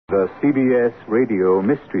The CBS Radio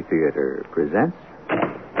Mystery Theater presents...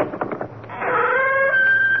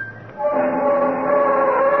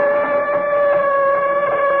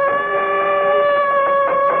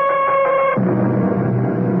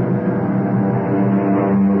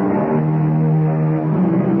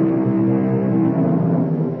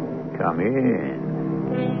 Come in.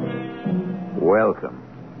 Welcome.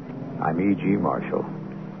 I'm E.G. Marshall.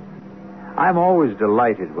 I'm always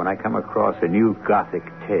delighted when I come across a new Gothic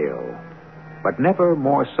tale, but never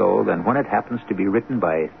more so than when it happens to be written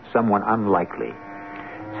by someone unlikely.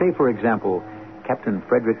 Say, for example, Captain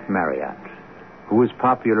Frederick Marryat, who was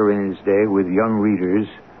popular in his day with young readers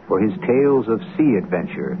for his tales of sea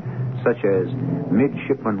adventure, such as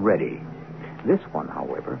Midshipman Ready. This one,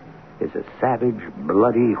 however, is a savage,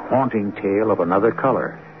 bloody, haunting tale of another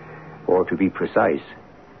color, or to be precise,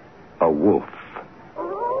 a wolf.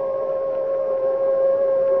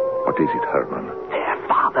 What is it, Herman? There,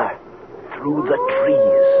 Father. Through the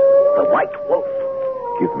trees. The white wolf.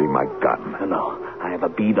 Give me my gun. No, I have a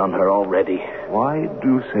bead on her already. Why do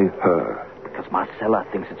you say her? Because Marcella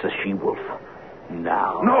thinks it's a she-wolf.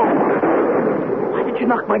 Now. No! Why did you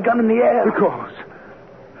knock my gun in the air?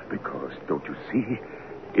 Because, don't you see?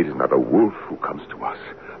 It is not a wolf who comes to us,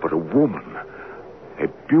 but a woman. A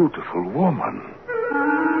beautiful woman.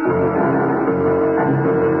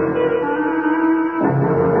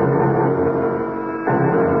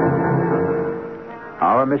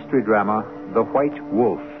 Our mystery drama, The White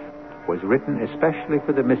Wolf, was written especially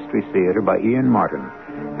for the Mystery Theater by Ian Martin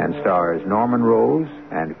and stars Norman Rose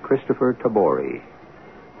and Christopher Tabori.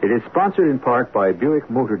 It is sponsored in part by Buick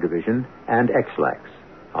Motor Division and X-Lax.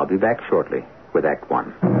 I'll be back shortly with Act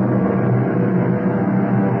One.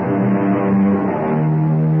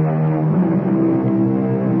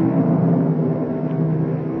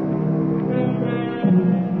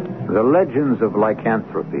 The legends of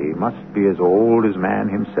lycanthropy must be as old as man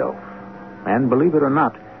himself. And believe it or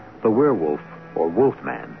not, the werewolf, or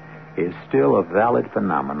wolfman, is still a valid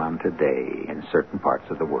phenomenon today in certain parts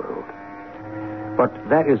of the world. But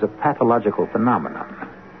that is a pathological phenomenon,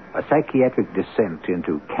 a psychiatric descent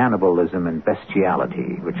into cannibalism and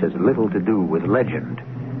bestiality, which has little to do with legend.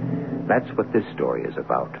 That's what this story is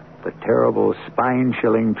about, the terrible,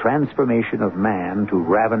 spine-chilling transformation of man to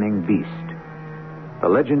ravening beast. The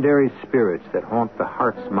legendary spirits that haunt the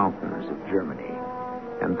Harz Mountains of Germany,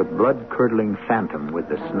 and the blood-curdling phantom with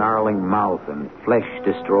the snarling mouth and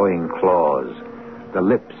flesh-destroying claws, the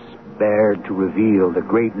lips bared to reveal the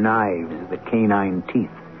great knives of the canine teeth,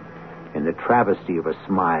 in the travesty of a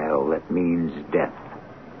smile that means death.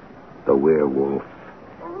 The werewolf.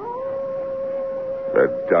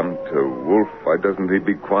 That damned wolf, why doesn't he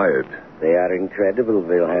be quiet? They are incredible,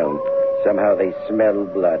 Wilhelm. Somehow they smell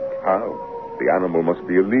blood. How? The animal must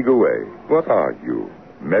be a league away. What are you?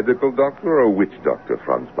 Medical doctor or witch doctor,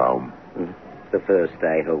 Franz Baum? The first,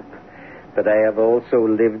 I hope. But I have also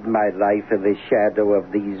lived my life in the shadow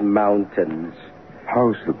of these mountains.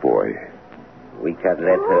 How's the boy? We can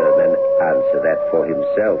let Herman answer that for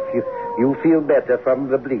himself. You feel better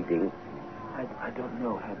from the bleeding? I don't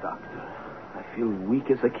know, Herr Doctor. I feel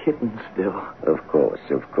weak as a kitten still. Of course.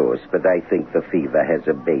 But I think the fever has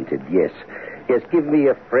abated, yes. Yes, give me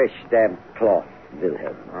a fresh, damp cloth,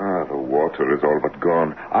 Wilhelm. The water is all but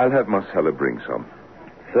gone. I'll have Marcella bring some.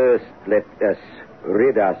 First, let us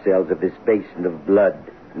rid ourselves of this basin of blood.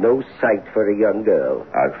 No sight for a young girl.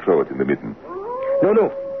 I'll throw it in the mitten. No.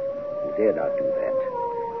 You dare not do that.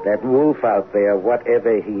 That wolf out there,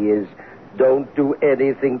 whatever he is, don't do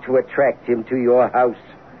anything to attract him to your house.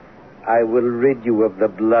 I will rid you of the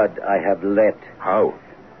blood I have let. How?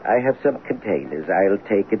 I have some containers. I'll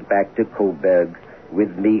take it back to Coburg.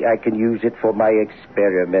 With me, I can use it for my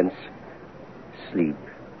experiments. Sleep,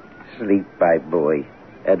 my boy,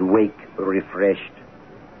 and wake refreshed.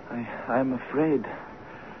 I'm afraid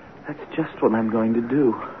that's just what I'm going to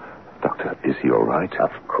do. Doctor, is he all right?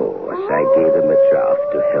 Of course. I gave him a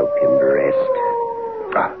draught to help him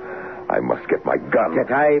rest. I must get my gun.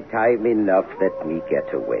 Time enough. Let me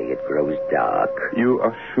get away. It grows dark. You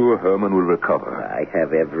are sure Herman will recover? I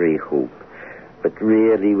have every hope. But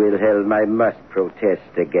really, Wilhelm, I must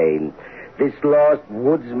protest again. This lost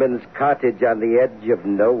woodsman's cottage on the edge of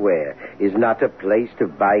nowhere is not a place to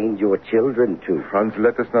bind your children to. Franz,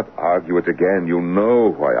 let us not argue it again. You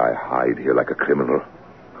know why I hide here like a criminal.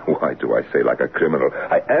 Why do I say like a criminal?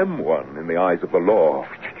 I am one in the eyes of the law.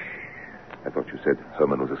 I thought you said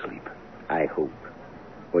Herman was asleep. I hope.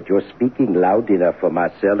 But you're speaking loud enough for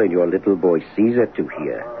Marcel and your little boy Caesar to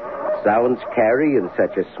hear. Sounds carry in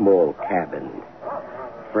such a small cabin.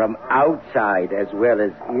 From outside as well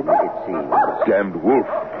as in, it seems. Damned wolf.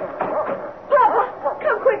 Papa,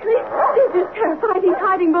 come quickly.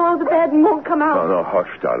 hiding below the bed and won't come out. No, hush,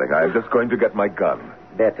 darling. I am just going to get my gun.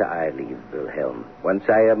 Better I leave, Wilhelm. Once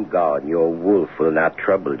I am gone, your wolf will not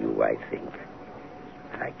trouble you, I think.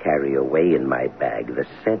 I carry away in my bag the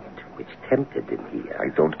scent which tempted him here. I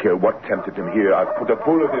don't care what tempted him here. I've put a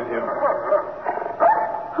bullet in him.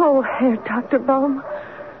 Oh, Herr Dr. Baum,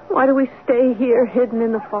 why do we stay here hidden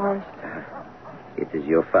in the forest? It is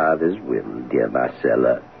your father's whim, dear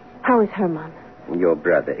Marcella. How is Hermann? Your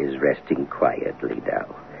brother is resting quietly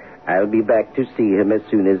now. I'll be back to see him as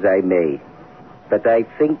soon as I may. But I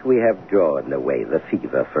think we have drawn away the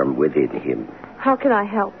fever from within him. How can I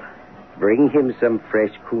help? Bring him some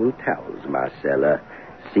fresh, cool towels, Marcella.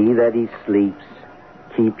 See that he sleeps.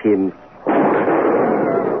 Keep him...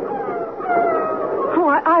 Oh,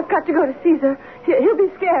 I've got to go to Caesar. He'll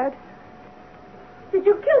be scared. Did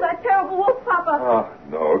you kill that terrible wolf, Papa? Ah,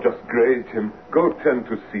 no, just grazed him. Go tend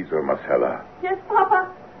to Caesar, Marcella. Yes,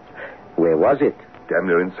 Papa. Where was it? Damn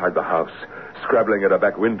near inside the house, scrabbling at a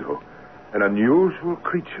back window. An unusual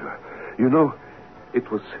creature. You know, it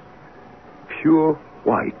was pure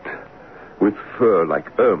white, with fur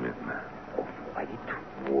like ermine. A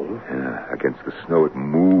white wolf? Yeah, against the snow it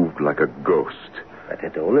moved like a ghost. But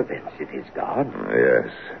at all events, it is gone.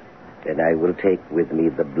 Yes. Then I will take with me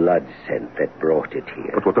the blood scent that brought it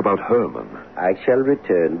here. But what about Hermann? I shall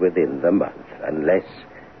return within the month, unless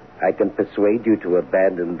I can persuade you to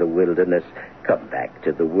abandon the wilderness, come back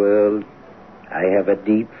to the world. I have a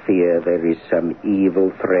deep fear there is some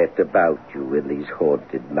evil threat about you in these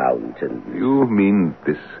haunted mountains. You mean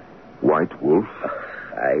this white wolf?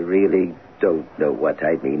 I really don't know what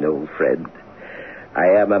I mean, old friend. I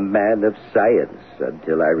am a man of science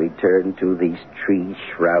until I return to these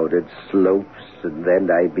tree-shrouded slopes, and then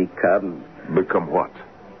I become... Become what?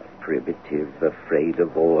 Primitive, afraid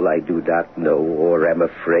of all I do not know or am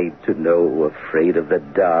afraid to know, afraid of the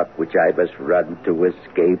dark which I must run to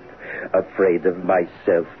escape, afraid of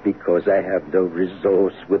myself because I have no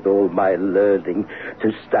resource with all my learning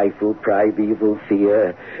to stifle primeval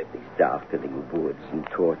fear. These darkening woods and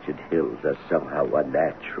tortured hills are somehow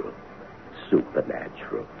unnatural,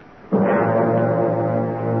 supernatural.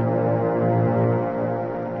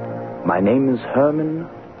 My name is Hermann,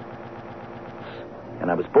 and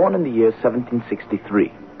I was born in the year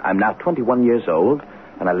 1763. I'm now 21 years old,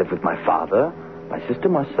 and I live with my father, my sister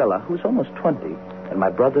Marcella, who's almost 20, and my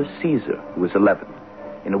brother Caesar, who is 11,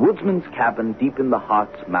 in a woodsman's cabin deep in the Harz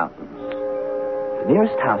Mountains. The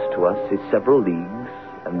nearest house to us is several leagues,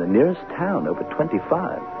 and the nearest town over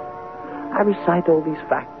 25. I recite all these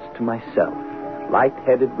facts to myself,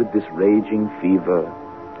 light-headed with this raging fever,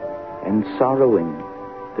 and sorrowing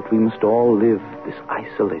that we must all live this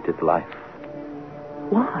isolated life.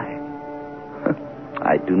 Why?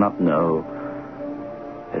 I do not know.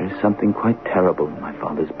 There is something quite terrible in my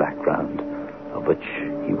father's background, of which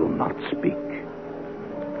he will not speak.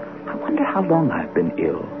 I wonder how long I've been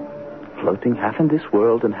ill, floating half in this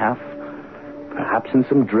world and half, perhaps in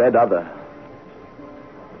some dread other.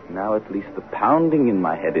 Now at least the pounding in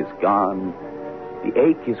my head is gone, the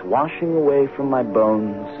ache is washing away from my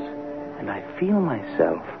bones, and I feel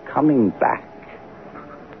myself coming back.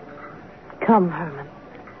 Come, Hermann.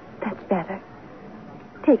 That's better.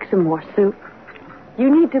 Take some more soup.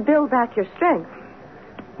 You need to build back your strength.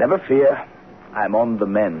 Never fear. I'm on the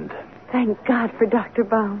mend. Thank God for Dr.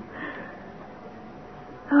 Baum.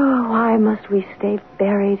 Oh, why must we stay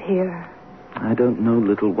buried here? I don't know,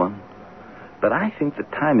 little one. But I think the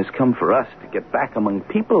time has come for us to get back among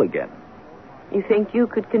people again. You think you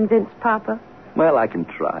could convince Papa? Well, I can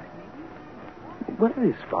try. Where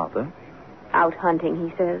is Father? Out hunting,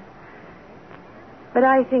 he says. But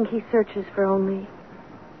I think he searches for only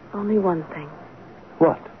one thing.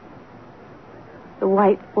 What? The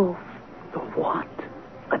white wolf. The what?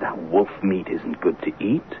 That wolf meat isn't good to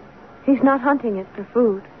eat. He's not hunting it for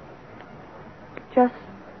food. Just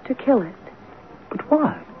to kill it. But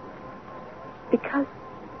why? Because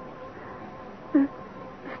the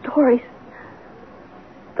stories,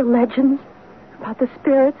 the legends about the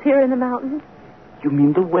spirits here in the mountains. You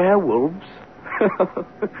mean the werewolves?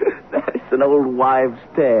 That is an old wives'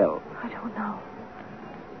 tale. I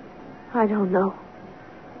don't know.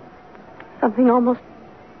 Something almost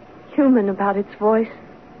human about its voice.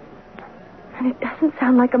 And it doesn't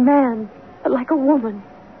sound like a man, but like a woman.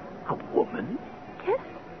 A woman? Yes.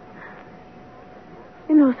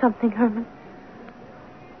 You know something, Hermann?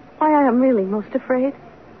 Why I am really most afraid?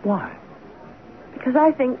 Why? Because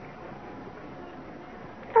I think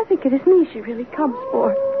it is me she really comes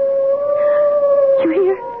for. You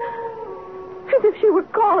hear? As if she were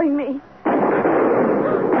calling me.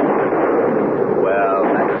 Well,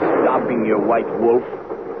 that's stopping your white wolf.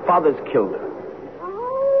 Father's killed her.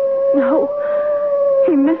 No.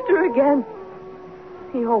 He missed her again.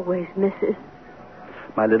 He always misses.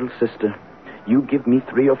 My little sister, you give me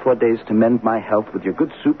 3 or 4 days to mend my health with your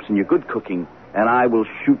good soups and your good cooking, and I will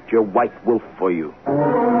shoot your white wolf for you.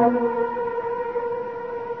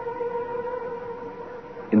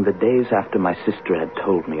 In the days after my sister had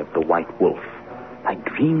told me of the white wolf, my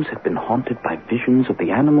dreams had been haunted by visions of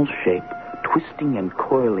the animal's shape, twisting and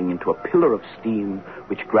coiling into a pillar of steam,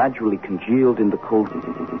 which gradually congealed in the cold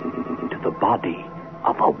into the body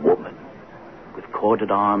of a woman, with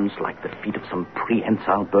corded arms like the feet of some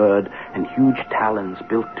prehensile bird and huge talons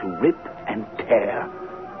built to rip and tear.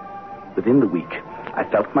 Within the week, I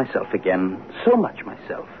felt myself again, so much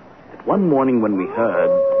myself, that one morning when we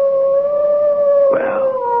heard... Well,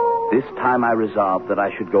 this time I resolved that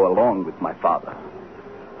I should go along with my father.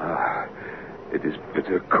 It is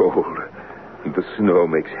bitter cold, and the snow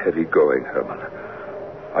makes heavy going, Herman.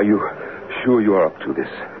 Are you sure you are up to this?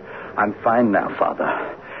 I'm fine now,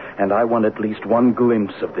 Father, and I want at least one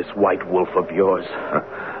glimpse of this white wolf of yours.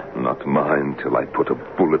 Not mine till I put a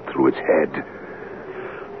bullet through its head.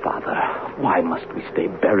 Father, why must we stay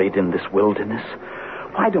buried in this wilderness?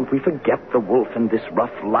 Why don't we forget the wolf and this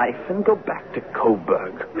rough life and go back to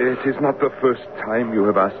Coburg? It is not the first time you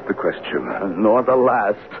have asked the question. Nor the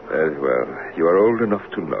last. Very well. You are old enough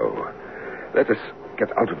to know. Let us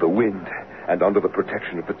get out of the wind and under the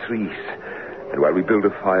protection of the trees. And while we build a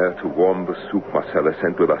fire to warm the soup Marcella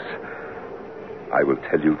sent with us, I will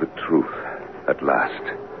tell you the truth at last.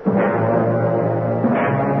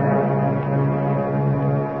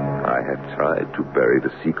 I have tried to bury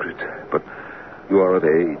the secret, but you are of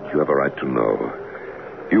age. You have a right to know.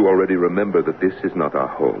 You already remember that this is not our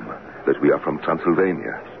home, that we are from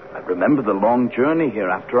Transylvania. I remember the long journey here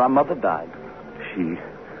after our mother died. She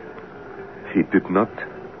did not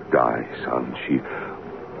die, son. She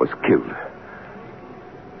was killed.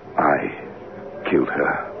 I killed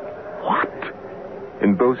her. What?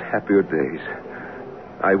 In those happier days,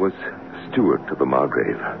 I was steward to the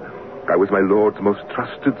Margrave. I was my lord's most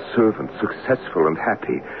trusted servant, successful and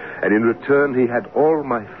happy, and in return he had all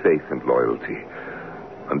my faith and loyalty.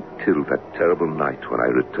 Until that terrible night when I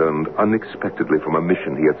returned unexpectedly from a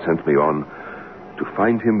mission he had sent me on to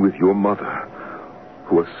find him with your mother,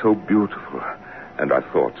 who was so beautiful and I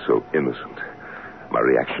thought so innocent. My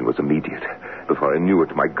reaction was immediate. Before I knew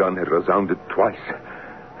it, my gun had resounded twice,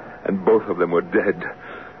 and both of them were dead.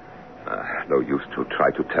 No use to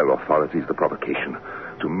try to tell authorities the provocation.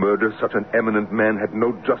 To murder such an eminent man had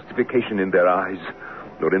no justification in their eyes,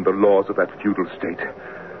 nor in the laws of that feudal state.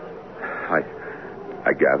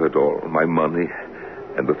 I gathered all my money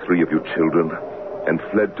and the 3 of you children and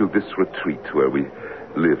fled to this retreat where we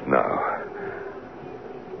live now.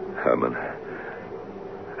 Herman,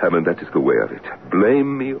 that is the way of it.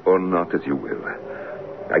 Blame me or not as you will.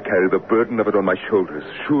 I carry the burden of it on my shoulders,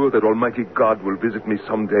 sure that Almighty God will visit me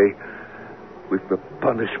someday with the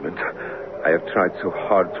punishment I have tried so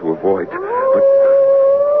hard to avoid. But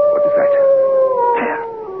what is that?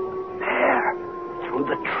 There. Through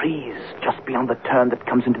the trees, just beyond the turn that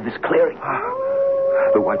comes into this clearing.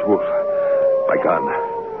 The white wolf. My gun.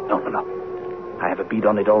 No. I have a bead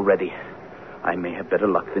on it already. I may have better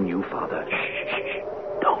luck than you, Father. Shh.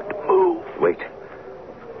 Don't move. Wait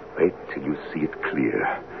till you see it clear.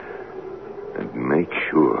 And make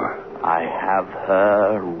sure. I have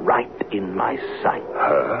her right in my sight.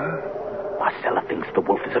 Her? Marcella thinks the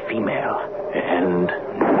wolf is a female. And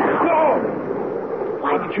now... No!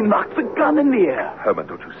 Why did you knock the gun in the air? Herman,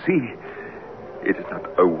 don't you see? It is not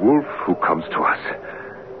a wolf who comes to us.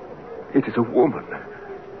 It is a woman.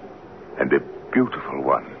 And a beautiful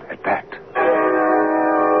one at that.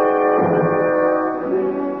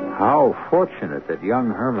 How fortunate that young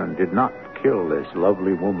Herman did not kill this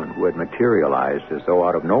lovely woman who had materialized as though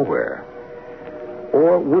out of nowhere.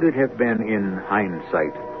 Or would it have been, in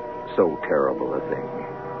hindsight, so terrible a thing?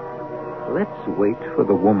 Let's wait for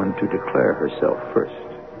the woman to declare herself first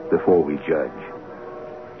before we judge.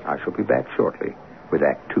 I shall be back shortly with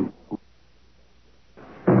Act 2.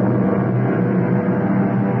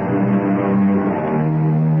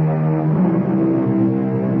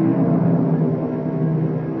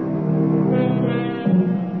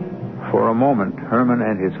 For a moment, Herman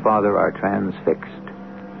and his father are transfixed.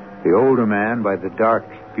 The older man by the dark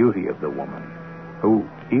beauty of the woman, who,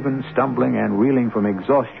 even stumbling and reeling from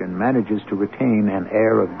exhaustion, manages to retain an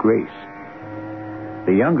air of grace.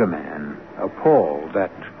 The younger man, appalled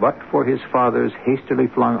that, but for his father's hastily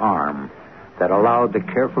flung arm that allowed the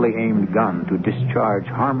carefully aimed gun to discharge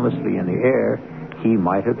harmlessly in the air, he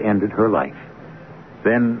might have ended her life.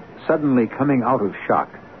 Then, suddenly coming out of shock,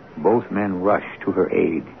 both men rush to her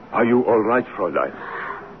aid. Are you all right, Fräulein?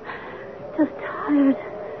 just tired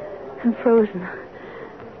and frozen.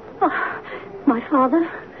 Oh, my father?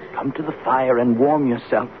 Come to the fire and warm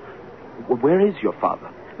yourself. Where is your father?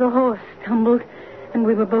 The horse tumbled, and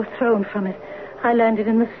we were both thrown from it. I landed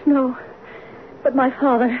in the snow. But my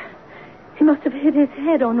father, he must have hit his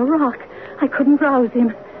head on a rock. I couldn't rouse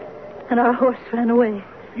him, and our horse ran away.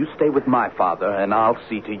 You stay with my father, and I'll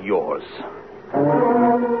see to yours.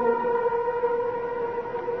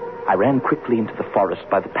 I ran quickly into the forest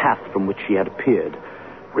by the path from which she had appeared.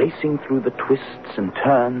 Racing through the twists and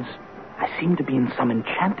turns, I seemed to be in some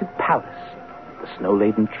enchanted palace. The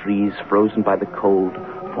snow-laden trees, frozen by the cold,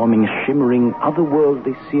 forming a shimmering,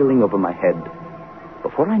 otherworldly ceiling over my head.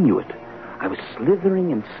 Before I knew it, I was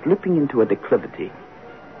slithering and slipping into a declivity.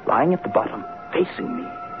 Lying at the bottom, facing me,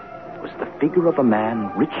 was the figure of a man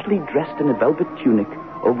richly dressed in a velvet tunic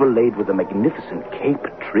overlaid with a magnificent cape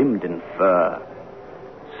trimmed in fur.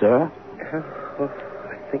 Sir? Oh,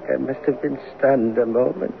 I think I must have been stunned a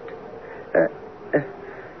moment.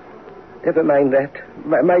 Never mind that.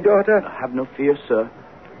 My daughter? Have no fear, sir.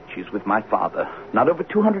 She's with my father. Not over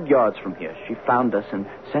 200 yards from here. She found us and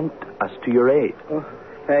sent us to your aid. Oh,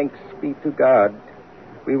 thanks be to God.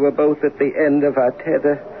 We were both at the end of our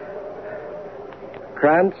tether.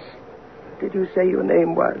 Krantz, did you say your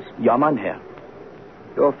name was? Ja, mein Herr.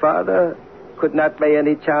 Your father could not by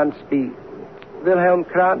any chance be Wilhelm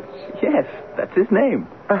Krantz? Yes, that's his name.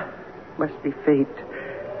 Must be fate.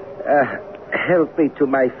 Help me to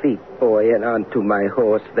my feet, boy, and onto my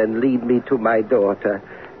horse. Then lead me to my daughter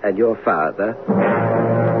and your father.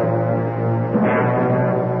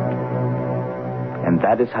 And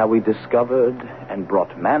that is how we discovered and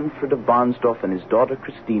brought Manfred of Barnsdorf and his daughter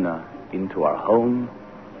Christina into our home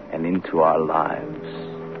and into our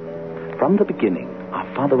lives. From the beginning,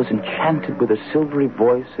 our father was enchanted with her silvery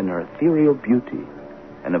voice and her ethereal beauty,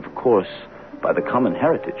 and of course, by the common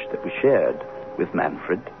heritage that we shared with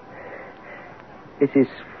Manfred. It is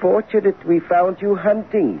fortunate we found you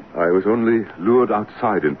hunting. I was only lured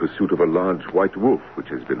outside in pursuit of a large white wolf, which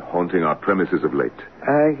has been haunting our premises of late.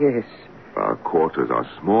 Ah, yes. Our quarters are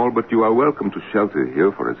small, but you are welcome to shelter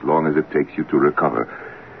here for as long as it takes you to recover.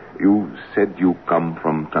 You said you come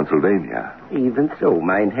from Transylvania. Even so,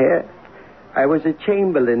 mein Herr. I was a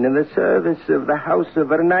chamberlain in the service of the House of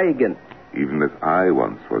Verneigen. Even as I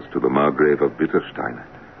once was to the Margrave of Bitterstein.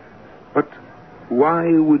 But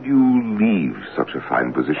why would you leave such a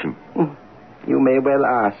fine position? You may well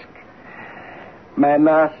ask. My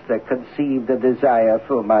master conceived a desire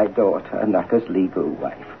for my daughter, not as legal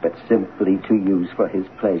wife, but simply to use for his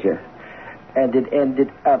pleasure. And it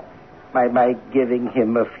ended up by my giving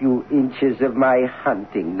him a few inches of my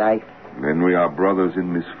hunting knife. Then we are brothers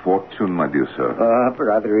in misfortune, my dear sir. Ah,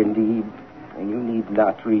 brother, indeed. And you need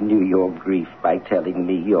not renew your grief by telling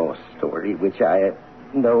me your story, which I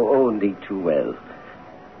know only too well.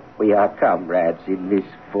 We are comrades in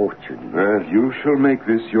misfortune. Well, you shall make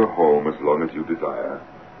this your home as long as you desire.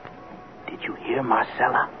 Did you hear,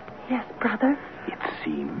 Marcella? Yes, brother. It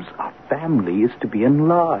seems our family is to be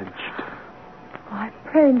enlarged. Oh, I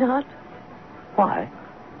pray not. Why?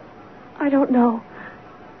 I don't know.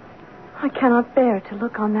 I cannot bear to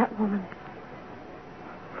look on that woman.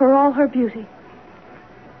 For all her beauty,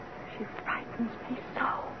 she frightens me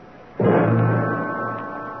so.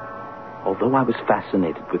 Although I was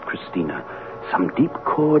fascinated with Christina, some deep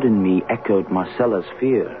chord in me echoed Marcella's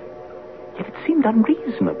fear. Yet it seemed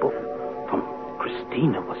unreasonable, for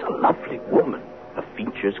Christina was a lovely woman, her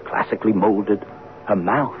features classically molded, her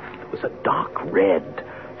mouth was a dark red,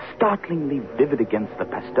 startlingly vivid against the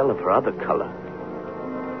pastel of her other color,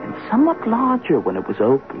 and somewhat larger when it was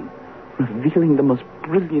open, revealing the most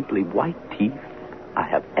brilliantly white teeth I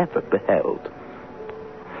have ever beheld.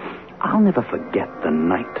 I'll never forget the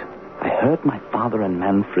night I heard my father and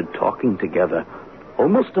Manfred talking together,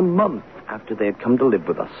 almost a month after they had come to live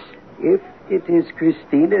with us. If it is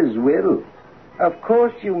Christina's will, of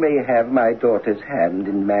course you may have my daughter's hand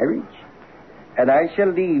in marriage. And I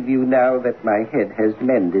shall leave you now that my head has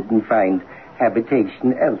mended and find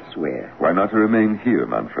habitation elsewhere. Why not remain here,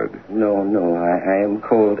 Manfred? No, I am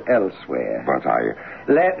called elsewhere. But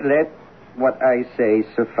Let what I say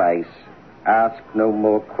suffice. Ask no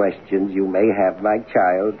more questions. You may have my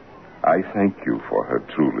child. I thank you for her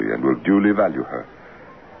truly and will duly value her.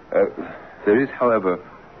 There is, however,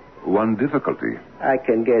 one difficulty. I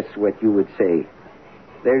can guess what you would say.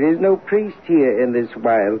 There is no priest here in this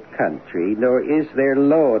wild country, nor is there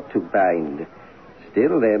law to bind.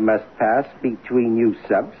 Still, there must pass between you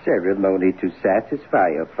some ceremony to satisfy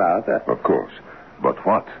your father. Of course. But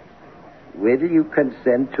what? Will you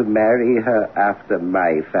consent to marry her after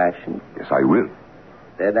my fashion? Yes, I will.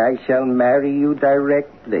 Then I shall marry you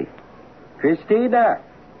directly. Christina,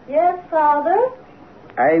 Yes, Father?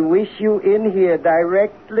 I wish you in here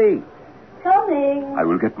directly. Coming. I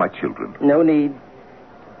will get my children. No need.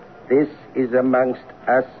 This is amongst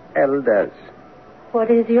us elders. What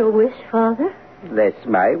is your wish, Father? Less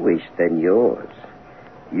my wish than yours.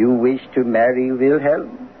 You wish to marry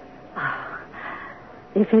Wilhelm?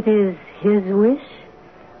 If it is his wish,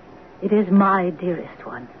 it is my dearest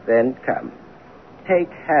one. Then come. Take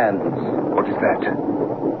hands. What is that?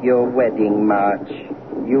 Your wedding march.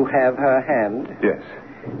 You have her hand. Yes.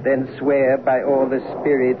 Then swear by all the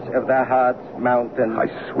spirits of the Hartz Mountain. I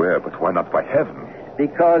swear, but why not by heaven?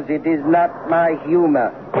 Because it is not my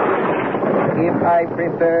humor. If I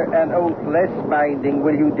prefer an oath less binding,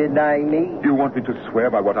 will you deny me? You want me to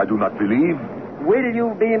swear by what I do not believe? Will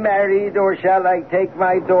you be married, or shall I take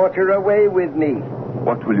my daughter away with me?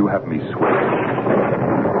 What will you have me swear?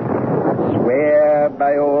 Swear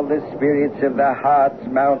by all the spirits of the Hartz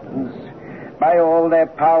Mountains, by all their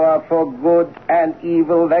power for good and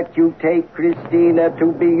evil, that you take Christina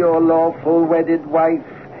to be your lawful wedded wife,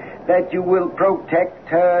 that you will protect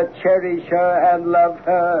her, cherish her, and love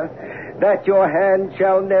her, that your hand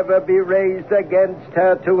shall never be raised against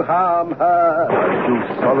her to harm her. I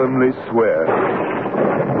do solemnly swear.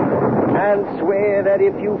 And swear that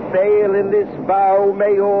if you fail in this vow,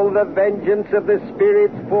 may all the vengeance of the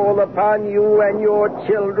spirits fall upon you and your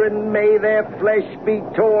children. May their flesh be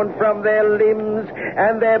torn from their limbs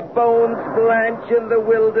and their bones blanch in the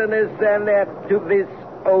wilderness, and that to this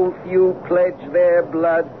oath you pledge their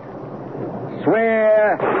blood.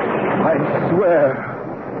 Swear. I swear.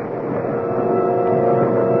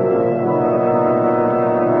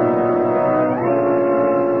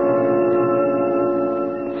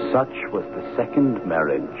 Such was the second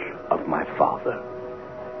marriage of my father.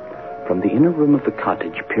 From the inner room of the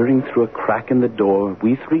cottage, peering through a crack in the door,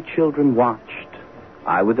 we three children watched.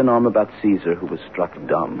 I with an arm about Caesar, who was struck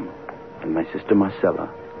dumb, and my sister Marcella,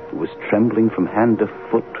 who was trembling from hand to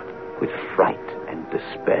foot with fright and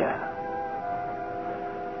despair.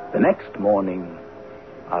 The next morning,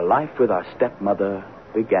 our life with our stepmother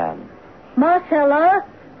began. Marcella,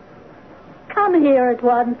 come here at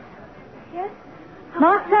once. Yes?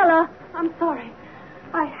 Marcella. I'm sorry.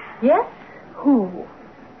 Yes? Who?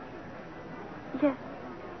 Yes.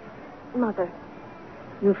 Mother.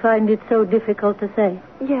 You find it so difficult to say?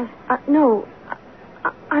 Yes. No.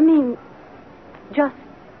 I mean, just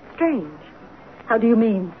strange. How do you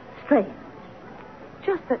mean, strange?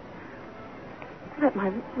 Just that my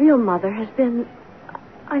real mother has been...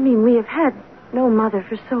 I mean, we have had no mother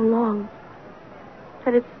for so long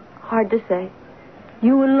that it's hard to say.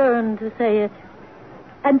 You will learn to say it,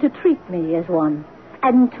 and to treat me as one,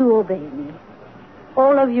 and to obey me.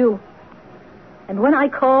 All of you. And when I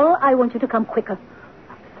call, I want you to come quicker.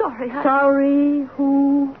 Sorry. Sorry,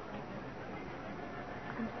 who?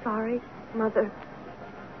 I'm sorry, Mother.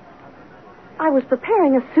 I was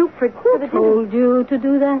preparing a soup for the dinner. Who told you to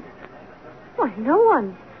do that? Why, no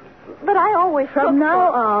one. But I always From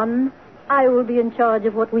now on, I will be in charge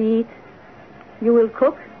of what we eat. You will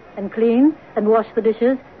cook and clean and wash the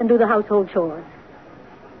dishes and do the household chores.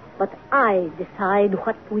 But I decide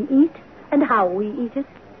what we eat and how we eat it.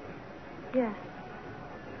 Yes,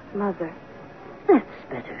 Mother. That's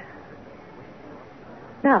better.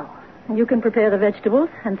 Now, you can prepare the vegetables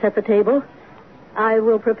and set the table. I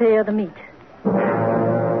will prepare the meat.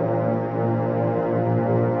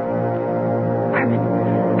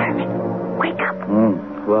 Herman, wake up.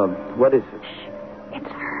 Well, what is it? Shh,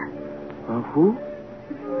 it's her. Who?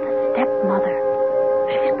 The stepmother.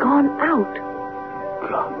 She's gone out.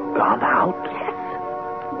 Gone out? Yes.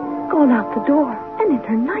 Gone out the door and in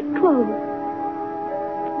her nightclothes.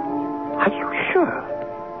 Are you sure?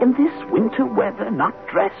 In this winter weather, not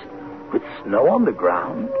dressed, with snow on the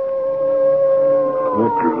ground?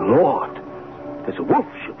 Good Lord. There's a wolf.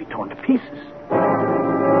 She'll be torn to pieces.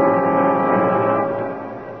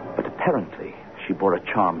 But apparently, she bore a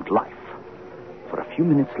charmed life. For a few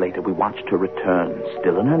minutes later, we watched her return,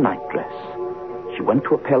 still in her nightdress. She went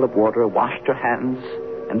to a pail of water, washed her hands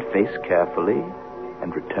and face carefully,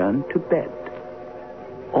 and returned to bed.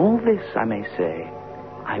 All this, I may say,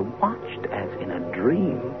 I watched as in a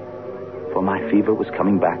dream, for my fever was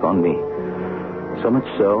coming back on me. So much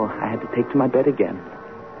so, I had to take to my bed again.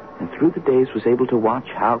 And through the days was able to watch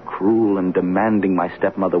how cruel and demanding my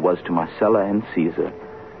stepmother was to Marcella and Caesar,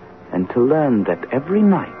 and to learn that every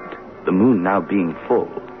night, the moon now being full,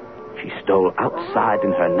 she stole outside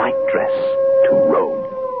in her nightdress to roam.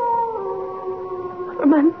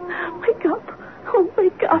 Herman, wake up. Oh,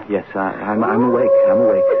 wake up. Yes, I'm awake. I'm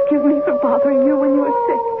awake. Forgive me for bothering you when you were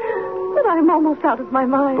sick. But I'm almost out of my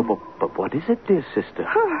mind. But what is it, dear sister?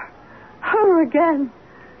 Her. Her again.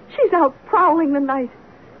 She's out prowling the night.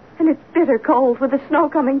 And it's bitter cold with the snow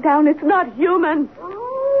coming down. It's not human.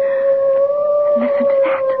 Listen to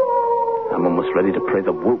that. I'm almost ready to pray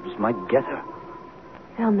the wolves might get her.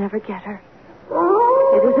 They'll never get her.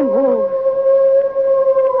 It isn't wolves.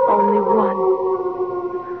 Only one.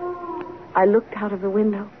 I looked out of the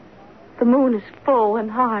window. The moon is full and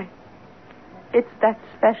high. It's that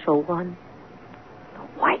special one. The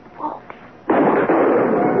white wolf.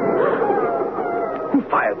 Who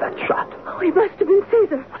fired that shot? Oh, he must have been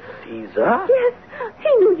Caesar. Caesar? Yes. He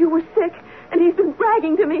knew you were sick, and he's been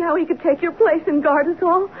bragging to me how he could take your place and guard us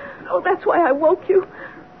all. Oh, that's why I woke you.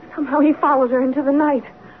 Somehow he followed her into the night.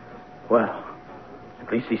 Well,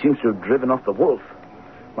 at least he seems to have driven off the wolf.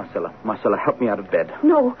 Marcella, help me out of bed.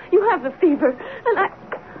 No, you have the fever, and I...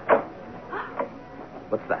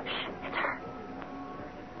 What's that? It's her.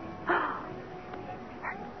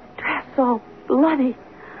 Her dress all bloody.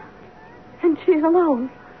 And she's alone.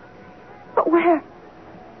 But where?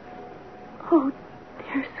 Oh,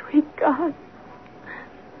 dear sweet God.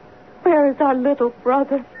 Where is our little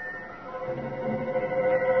brother?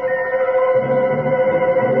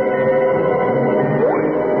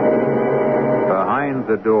 Behind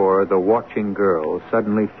the door, the watching girl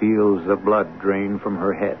suddenly feels the blood drain from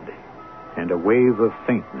her head, and a wave of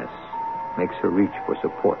faintness makes her reach for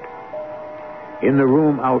support. In the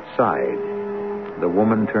room outside, the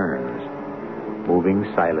woman turns, moving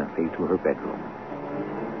silently to her bedroom,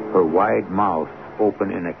 her wide mouth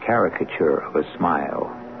open in a caricature of a smile.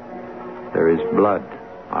 There is blood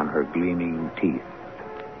on her gleaming teeth.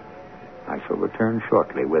 I shall return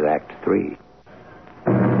shortly with Act 3.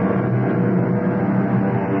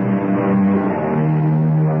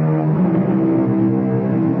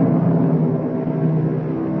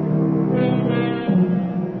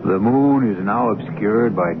 The moon is now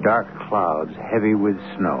obscured by dark clouds heavy with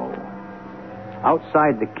snow.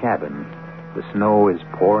 Outside the cabin, the snow is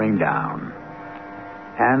pouring down.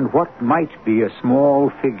 And what might be a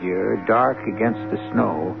small figure dark against the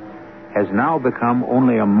snow has now become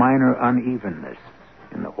only a minor unevenness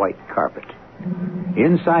in the white carpet.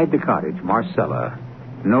 Inside the cottage, Marcella,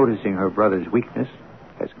 noticing her brother's weakness,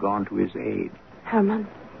 has gone to his aid. Herman,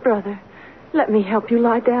 brother, let me help you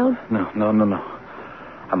lie down. No.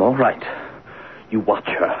 I'm all right. You watch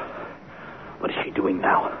her. What is she doing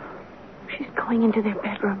now? She's going into their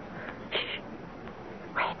bedroom. Shh.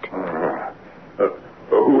 Wait.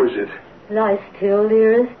 Who is it? Lie still,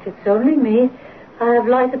 dearest. It's only me. I have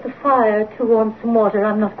lighted the fire to warm some water.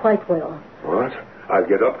 I'm not quite well. What? I'll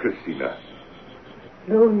get up, Christina.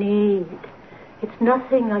 No need. It's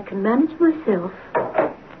nothing. I can manage myself.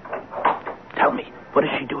 Tell me, what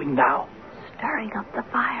is she doing now? Stirring up the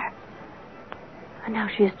fire. And now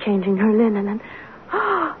she is changing her linen and...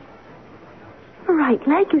 her right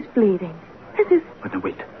leg is bleeding. As if...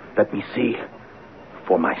 Wait. Let me see.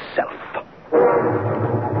 For myself.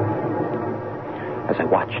 As I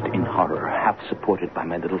watched in horror, half supported by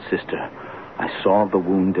my little sister, I saw the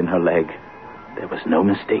wound in her leg. There was no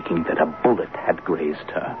mistaking that a bullet had grazed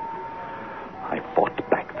her. I fought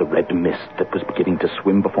back the red mist that was beginning to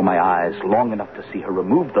swim before my eyes long enough to see her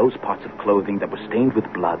remove those parts of clothing that were stained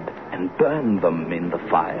with blood and burn them in the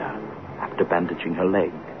fire after bandaging her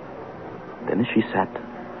leg. Then as she sat,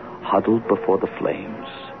 huddled before the flames,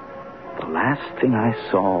 the last thing I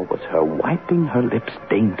saw was her wiping her lips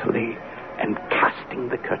daintily and casting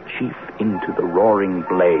the kerchief into the roaring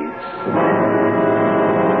blaze.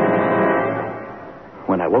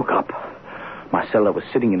 When I woke up, Marcella was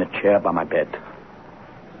sitting in a chair by my bed.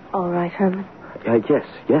 All right, Herman.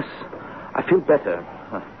 Yes. I feel better,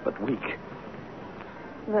 but weak.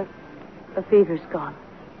 The fever's gone.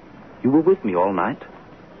 You were with me all night?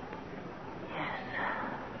 Yes.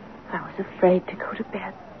 I was afraid to go to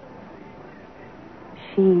bed.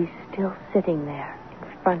 She's still sitting there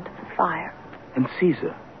in front of the fire. And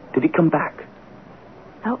Caesar, did he come back?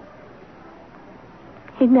 No.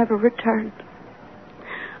 He never returned.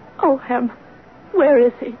 Oh, Hem, where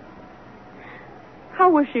is he? How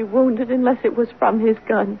was she wounded unless it was from his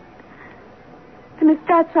gun? And if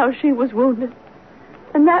that's how she was wounded,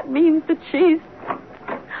 then that means that she's...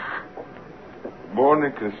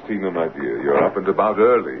 Morning, Christina, my dear. You're up and about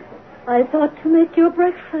early. I thought to make your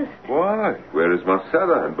breakfast. Why? Where is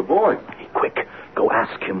Marcella and the boy? Hey, quick, go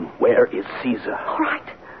ask him, where is Caesar? All right.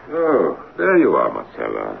 Oh, there you are,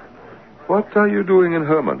 Marcella. What are you doing in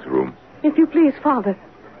Herman's room? If you please, Father.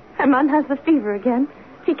 Herman has the fever again.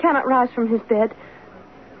 He cannot rise from his bed.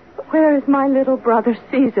 But where is my little brother,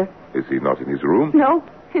 Caesar? Is he not in his room? No,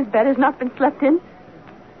 his bed has not been slept in.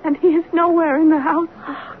 And he is nowhere in the house.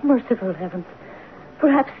 Oh, merciful heavens.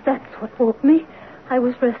 Perhaps that's what woke me. I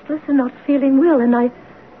was restless and not feeling well, and I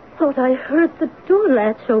thought I heard the door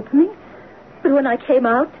latch opening. But when I came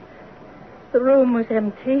out, the room was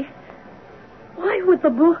empty. Why would the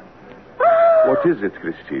boy... What is it,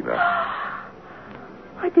 Christina?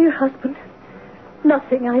 My dear husband,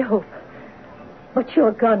 nothing, I hope. But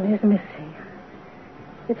your gun is missing.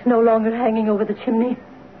 It's no longer hanging over the chimney.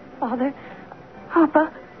 Father,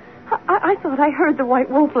 Papa, I thought I heard the white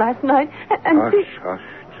wolf last night. And Hush,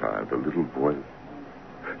 child, the little boy.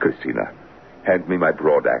 Christina, hand me my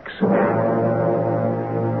broad axe.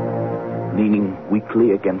 Leaning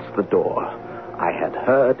weakly against the door, I had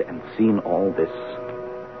heard and seen all this.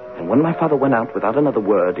 And when my father went out without another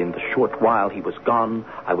word, in the short while he was gone,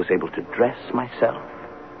 I was able to dress myself,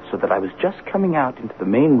 so that I was just coming out into the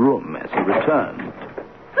main room as he returned.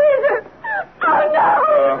 Caesar! Oh, no!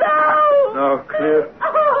 No,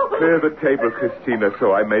 clear the table, Christina,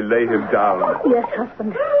 so I may lay him down. Yes,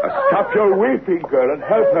 husband. Stop your weeping, girl, and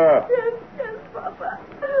help her. Yes, Papa.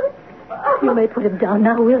 You may put him down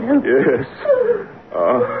now, Wilhelm. Yes.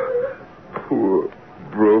 Poor,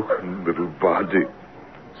 broken little body.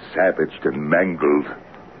 Savaged and mangled.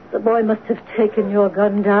 The boy must have taken your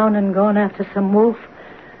gun down and gone after some wolf.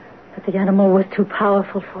 But the animal was too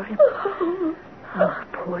powerful for him. Oh,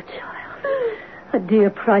 poor child. A dear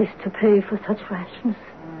price to pay for such rashness.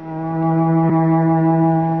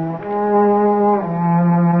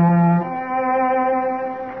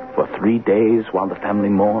 For 3 days, while the family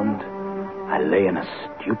mourned, I lay in a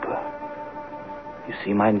stupor. You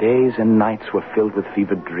see, my days and nights were filled with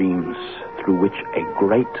fevered dreams, through which a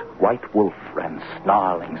great white wolf ran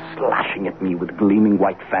snarling, slashing at me with gleaming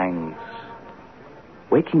white fangs.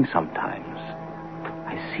 Waking sometimes,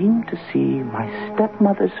 I seemed to see my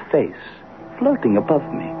stepmother's face floating above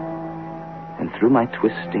me. And through my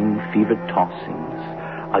twisting, fevered tossings,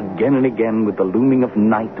 again and again, with the looming of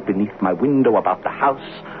night beneath my window about the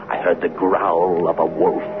house, I heard the growl of a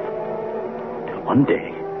wolf. Till one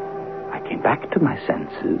day, I came back to my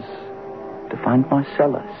senses to find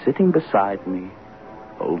Marcella sitting beside me,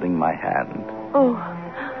 holding my hand. Oh,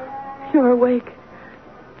 you're awake.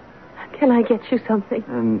 Can I get you something?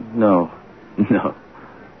 No.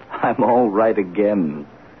 I'm all right again,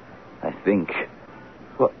 I think.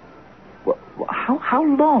 How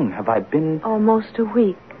long have I been... Almost a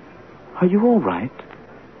week. Are you all right?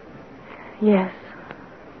 Yes.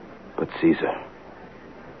 But Caesar...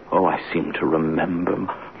 Oh, I seem to remember.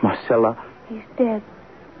 Marcella... He's dead,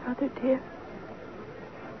 Brother dear.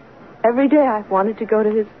 Every day I've wanted to go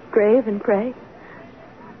to his grave and pray.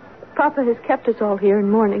 Papa has kept us all here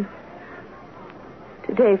in mourning.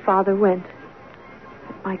 Today, Father went,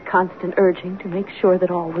 at my constant urging, to make sure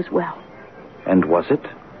that all was well. And was it?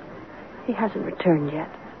 He hasn't returned yet.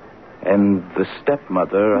 And the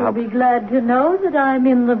stepmother... You'll be glad to know that I'm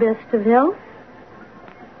in the best of health.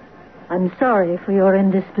 I'm sorry for your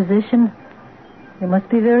indisposition. You must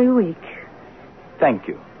be very weak. Thank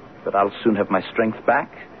you, but I'll soon have my strength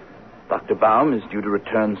back. Dr. Baum is due to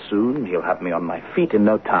return soon. He'll have me on my feet in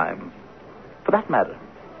no time. For that matter,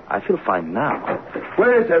 I feel fine now.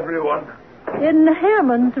 Where is everyone? In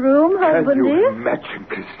Herman's room, husband Can you dear. imagine,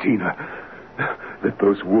 Christina, that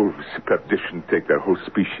those wolves, perdition take their whole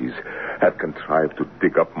species, have contrived to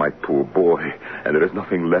dig up my poor boy, and there is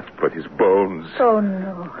nothing left but his bones? Oh,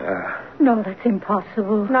 no. No, that's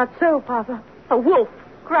impossible. Not so, Papa. A wolf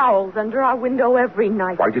growls under our window every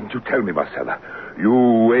night. Why didn't you tell me, Marcella?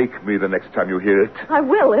 You wake me the next time you hear it. I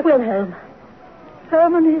will if... Wilhelm,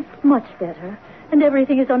 Herman is much better, and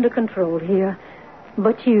everything is under control here.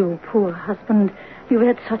 But you, poor husband, you've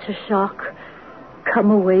had such a shock.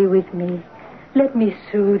 Come away with me. Let me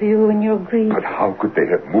soothe you in your grief. But how could they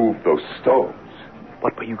have moved those stones?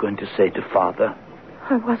 What were you going to say to Father?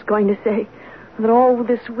 I was going to say that all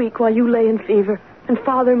this week while you lay in fever and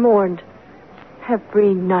Father mourned,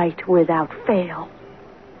 every night without fail,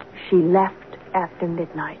 she left after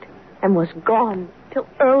midnight and was gone till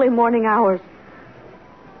early morning hours.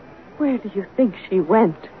 Where do you think she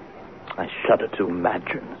went? I shudder to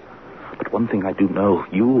imagine. But one thing I do know,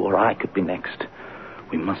 you or I could be next.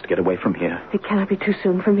 We must get away from here. It cannot be too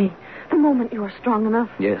soon for me. The moment you are strong enough.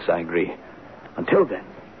 Yes, I agree. Until then,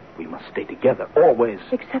 we must stay together, always.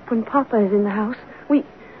 Except when Papa is in the house.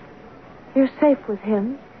 You're safe with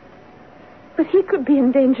him. But he could be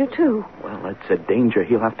in danger, too. Well, it's a danger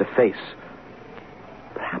he'll have to face.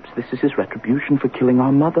 Perhaps this is his retribution for killing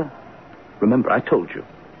our mother. Remember, I told you.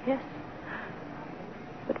 Yes.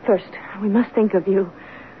 But first, we must think of you.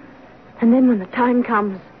 And then when the time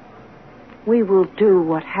comes, we will do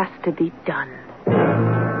what has to be done.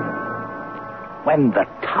 When the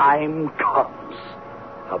time comes.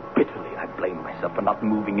 How bitterly I blamed myself for not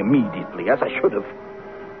moving immediately, as I should have.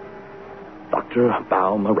 Dr.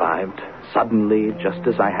 Baum arrived suddenly, just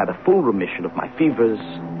as I had a full remission of my fevers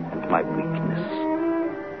and my weakness.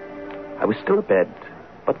 I was still abed,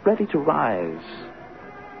 but ready to rise.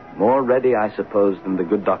 More ready, I suppose, than the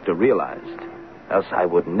good doctor realized, else I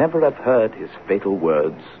would never have heard his fatal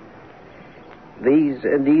words. These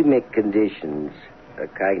anemic conditions, a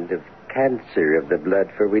kind of cancer of the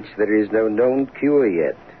blood for which there is no known cure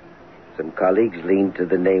yet. Some colleagues lean to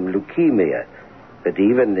the name leukemia, but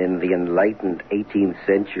even in the enlightened 18th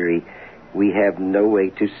century, we have no way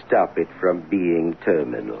to stop it from being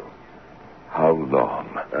terminal. How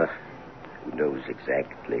long? Who knows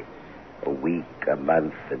exactly? A week, a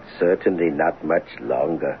month, and certainly not much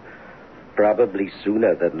longer. Probably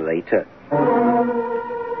sooner than later.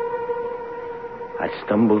 I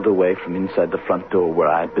stumbled away from inside the front door where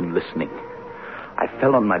I had been listening. I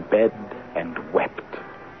fell on my bed and wept.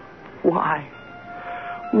 Why?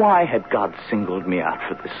 Why had God singled me out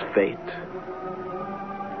for this fate?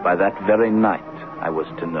 By that very night, I was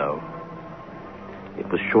to know. It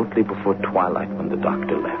was shortly before twilight when the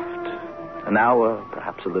doctor left. An hour,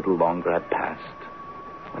 perhaps a little longer, had passed,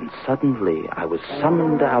 when suddenly I was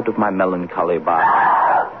summoned out of my melancholy by...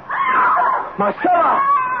 Marcella!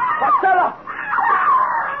 Marcella!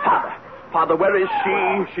 Father, where is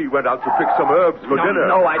she? She went out to pick some herbs for dinner.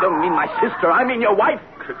 No, I don't mean my sister. I mean your wife.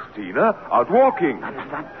 Christina, out walking.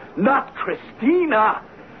 Not Christina.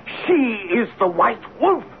 She is the White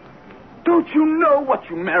Wolf. Don't you know what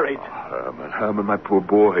you married? Oh, Herman, my poor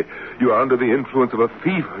boy. You are under the influence of a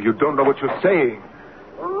fever. You don't know what you're saying.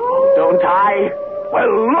 Oh, don't I?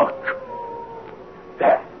 Well, look.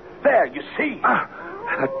 There, you see.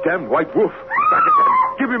 That damned White Wolf.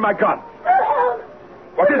 Give me my gun.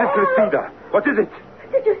 What is it, Christina? What is it?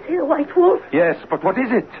 Did you see a white wolf? Yes, but what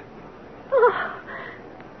is it? Oh,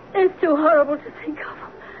 it's too horrible to think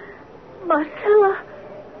of. Marcella.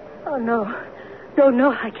 Oh,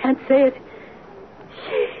 no, I can't say it.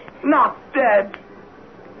 She's not dead.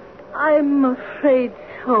 I'm afraid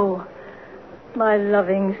so. My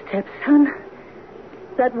loving stepson.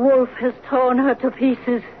 That wolf has torn her to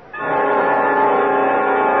pieces.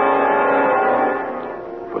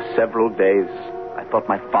 For several days, I thought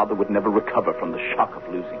my father would never recover from the shock of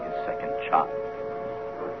losing his second child.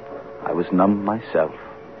 I was numb myself.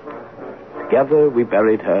 Together we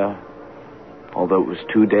buried her, although it was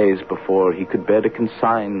 2 days before he could bear to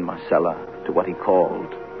consign Marcella to what he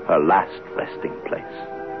called her last resting place.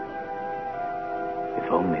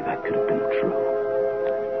 If only that could have been true.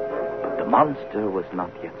 But the monster was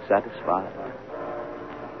not yet satisfied,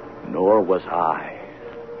 nor was I.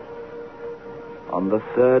 On the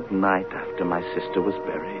third night after my sister was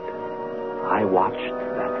buried, I watched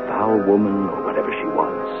that foul woman, or whatever she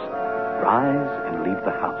was, rise and leave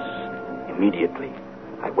the house. Immediately,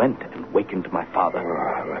 I went and wakened my father.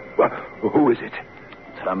 Who is it?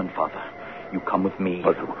 It's Herman, Father. You come with me.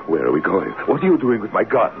 But where are we going? What are you doing with my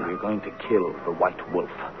gun? We're going to kill the White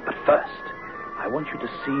Wolf. But first, I want you to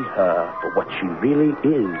see her for what she really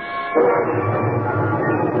is.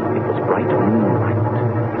 It was bright moonlight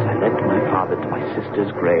as I led my father to my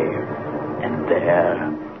sister's grave. And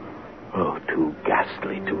there, too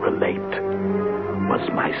ghastly to relate, was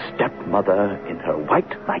my stepmother in her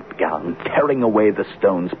white nightgown tearing away the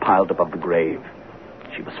stones piled above the grave.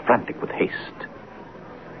 She was frantic with haste.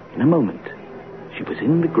 In a moment, she was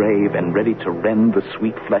in the grave and ready to rend the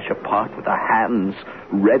sweet flesh apart with her hands,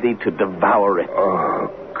 ready to devour it. Oh,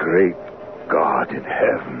 great God in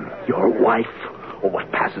heaven. Your wife, or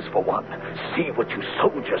what passes for one. See what you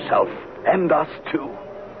sold yourself, and us too.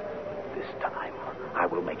 This time, I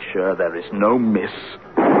will make sure there is no miss.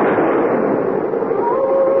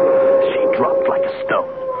 She dropped like a stone,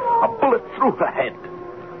 a bullet through her head.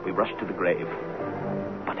 We rushed to the grave.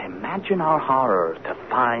 But imagine our horror to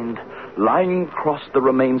find, lying across the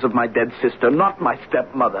remains of my dead sister, not my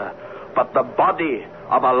stepmother, but the body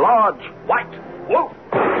of a large white wolf.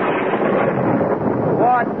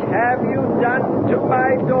 What have you done to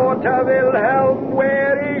my daughter, Wilhelm?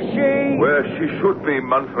 Where is she? Where she should be,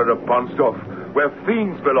 Manfred of Ponsdorf. Where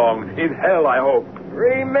fiends belong. In hell, I hope.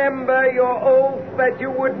 Remember your oath that you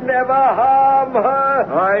would never harm her.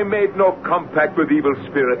 I made no compact with evil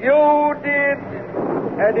spirits. You did.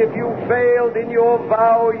 And if you failed in your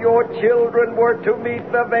vow, your children were to meet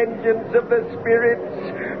the vengeance of the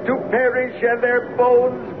spirits, to perish and their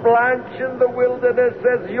bones blanch in the wilderness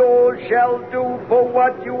as yours shall do for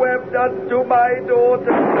what you have done to my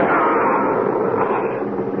daughter.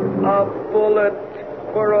 A bullet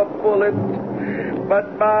for a bullet. But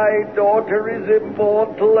my daughter is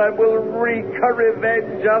immortal and will wreak her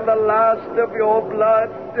revenge on the last of your blood.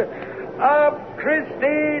 Up,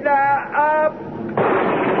 Christina, up!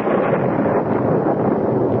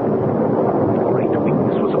 Great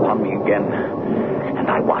weakness was upon me again, and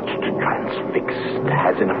I watched transfixed,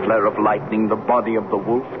 as in a flare of lightning the body of the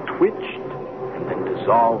wolf twitched and then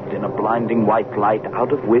dissolved in a blinding white light,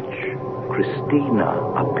 out of which Christina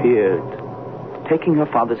appeared. Taking her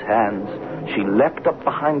father's hands, she leapt up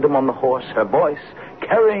behind him on the horse, her voice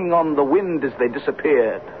carrying on the wind as they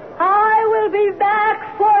disappeared. I will be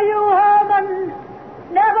back for you, Herman.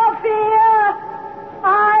 Never fear.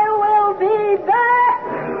 I will be back.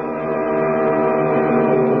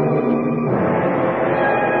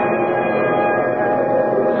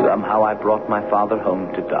 Somehow I brought my father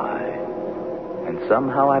home to die, and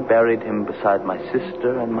somehow I buried him beside my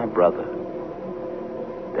sister and my brother.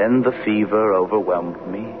 Then the fever overwhelmed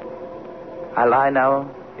me. I lie now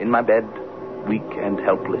in my bed, weak and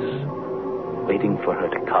helpless, waiting for her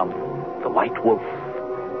to come, the white wolf,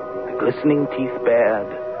 the glistening teeth bared,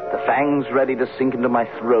 the fangs ready to sink into my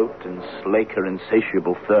throat and slake her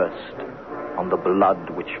insatiable thirst on the blood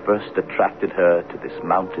which first attracted her to this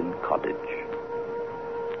mountain cottage.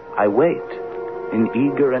 I wait in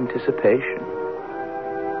eager anticipation.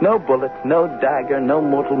 No bullet, no dagger, no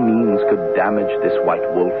mortal means could damage this white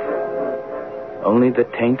wolf. Only the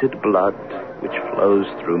tainted blood which flows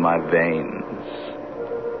through my veins.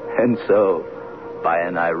 And so, by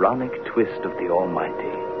an ironic twist of the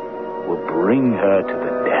Almighty, will bring her to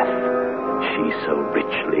the death she so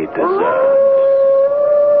richly deserves.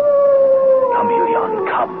 Come, Helion,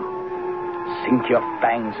 come. Sink your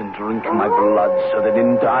fangs and drink my blood, so that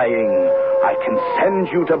in dying I can send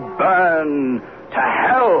you to burn to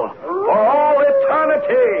hell for all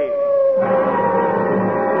eternity.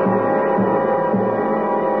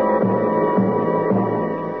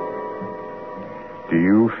 Do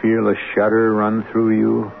you feel a shudder run through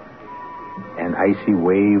you? An icy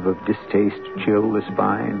wave of distaste chill the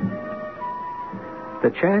spine?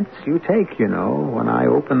 The chance you take, you know, when I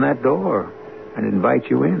open that door and invite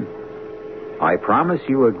you in. I promise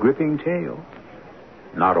you a gripping tale.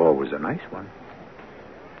 Not always a nice one.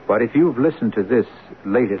 But if you've listened to this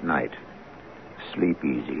late at night, sleep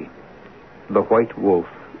easy. The white wolf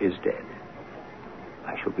is dead.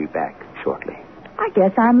 I shall be back shortly. I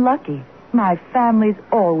guess I'm lucky. My family's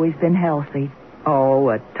always been healthy. Oh,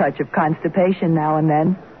 a touch of constipation now and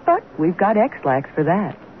then. But we've got X-Lax for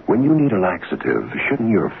that. When you need a laxative, shouldn't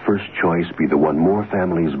your first choice be the one more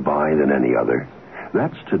families buy than any other?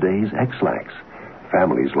 That's today's X-Lax.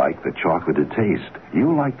 Families like the chocolated taste.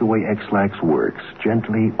 You like the way X-Lax works,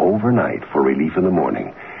 gently overnight for relief in the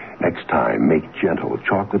morning. Next time, make gentle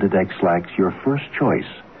chocolated X-Lax your first choice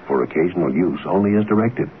for occasional use only as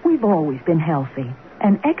directed. We've always been healthy,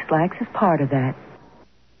 and X-Lax is part of that.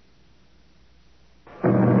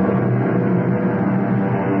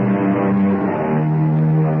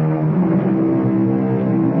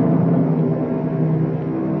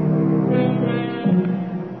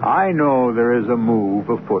 I know there is a move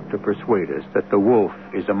afoot to persuade us that the wolf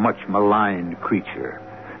is a much maligned creature,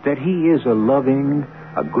 that he is a loving,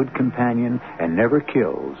 a good companion, and never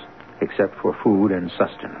kills except for food and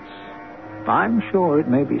sustenance. I'm sure it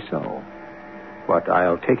may be so, but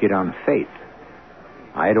I'll take it on faith.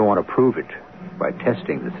 I don't want to prove it by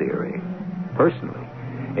testing the theory. Personally,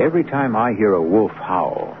 every time I hear a wolf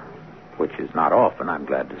howl, which is not often, I'm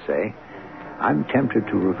glad to say, I'm tempted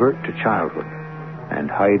to revert to childhood and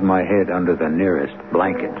hide my head under the nearest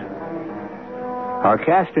blanket. Our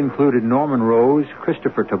cast included Norman Rose,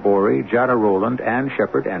 Christopher Tabori, Jada Rowland, Ann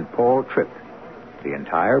Shepard, and Paul Tripp. The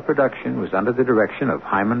entire production was under the direction of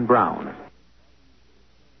Hyman Brown.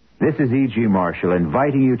 This is E.G. Marshall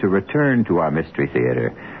inviting you to return to our Mystery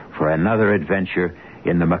Theater for another adventure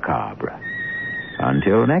in the macabre.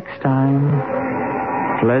 Until next time,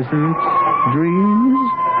 pleasant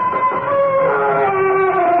dreams.